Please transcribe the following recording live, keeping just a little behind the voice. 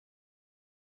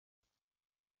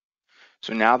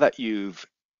So now that you've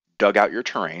dug out your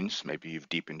terrains, maybe you've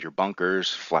deepened your bunkers,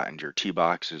 flattened your tee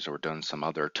boxes, or done some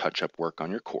other touch-up work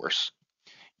on your course,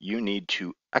 you need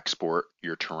to export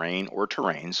your terrain or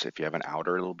terrains. If you have an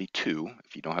outer, it'll be two.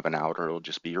 If you don't have an outer, it'll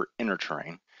just be your inner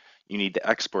terrain. You need to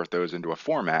export those into a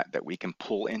format that we can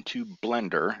pull into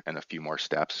Blender and a few more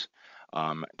steps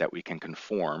that we can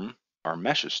conform our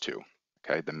meshes to.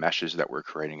 Okay, the meshes that we're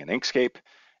creating in Inkscape,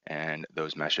 and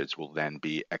those meshes will then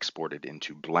be exported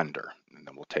into Blender. And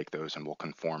then we'll take those and we'll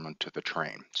conform them to the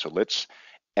terrain. So let's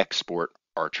export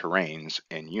our terrains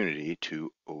in Unity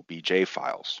to OBJ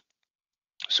files.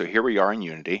 So here we are in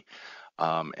Unity,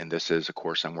 and this is a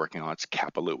course I'm working on. It's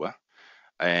Kapalua.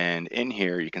 And in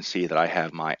here, you can see that I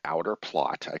have my outer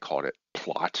plot. I called it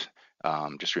plot.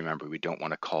 Just remember, we don't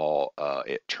want to call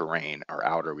it terrain or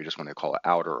outer. We just want to call it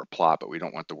outer or plot, but we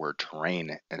don't want the word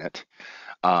terrain in it.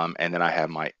 And then I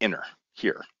have my inner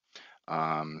here.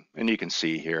 And you can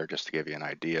see here, just to give you an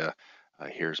idea,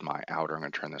 here's my outer. I'm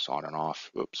going to turn this on and off.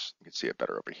 Oops, you can see it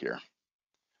better over here.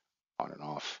 On and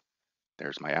off.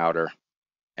 There's my outer.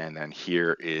 And then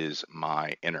here is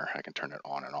my inner. I can turn it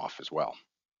on and off as well.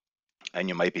 And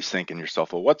you might be thinking to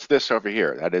yourself, well, what's this over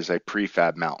here? That is a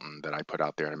prefab mountain that I put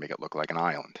out there to make it look like an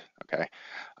island, okay?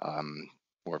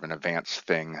 More of an advanced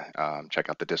thing. Check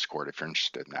out the Discord if you're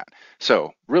interested in that.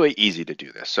 So really easy to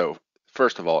do this. So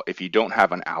first of all, if you don't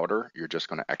have an outer, you're just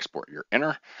going to export your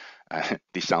inner.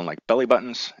 These sound like belly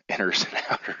buttons, inners and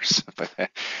outers.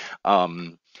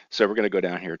 So we're going to go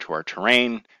down here to our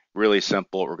terrain. Really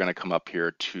simple. We're going to come up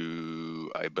here to,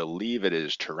 I believe it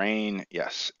is terrain.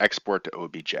 Yes, export to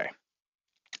OBJ.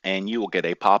 And you will get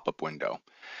a pop-up window.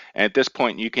 And at this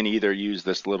point, you can either use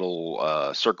this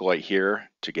little circle right here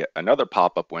to get another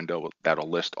pop-up window that'll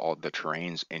list all the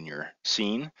terrains in your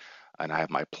scene. And I have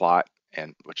my plot,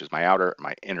 and which is my outer,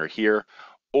 my inner here.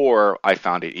 Or I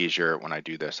found it easier when I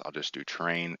do this, I'll just do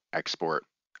terrain, export.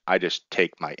 I just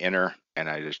take my inner and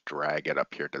I just drag it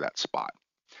up here to that spot.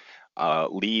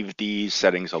 Leave these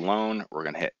settings alone. We're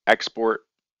going to hit export.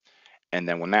 And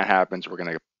then when that happens, we're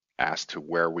going to ask to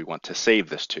where we want to save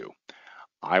this to.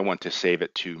 I want to save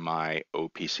it to my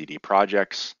OPCD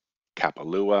projects,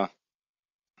 Kapalua.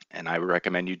 And I would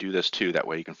recommend you do this too. That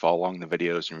way you can follow along the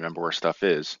videos and remember where stuff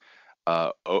is.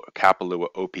 Kapalua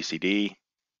OPCD,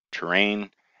 terrain.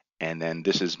 And then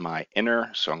this is my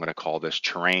inner. So I'm going to call this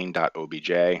terrain.obj.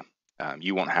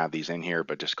 You won't have these in here,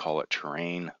 but just call it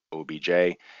terrain OBJ.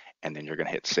 And then you're going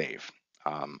to hit save.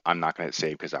 I'm not going to hit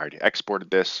save because I already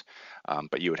exported this,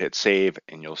 but you would hit save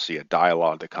and you'll see a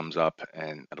dialog that comes up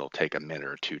and it'll take a minute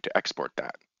or two to export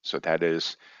that. So that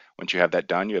is, once you have that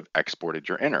done, you have exported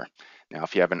your inner. Now,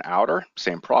 if you have an outer,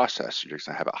 same process. You're just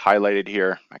going to have it highlighted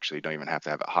here. Actually, you don't even have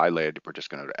to have it highlighted. We're just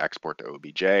going to export to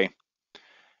OBJ.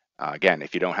 Again,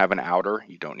 if you don't have an outer,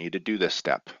 you don't need to do this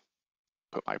step.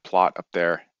 Put my plot up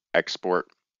there, export.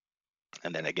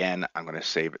 And then again, I'm going to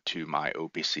save it to my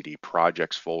OPCD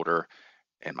projects folder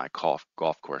in my golf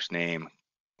course name,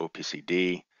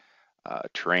 OPCD,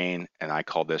 terrain, and I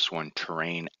call this one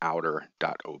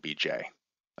terrainouter.obj,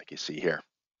 like you see here.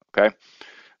 Okay,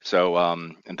 so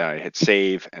and then I hit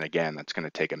save, and again, that's going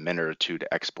to take a minute or two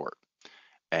to export.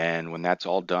 And when that's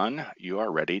all done, you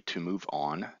are ready to move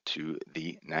on to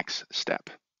the next step.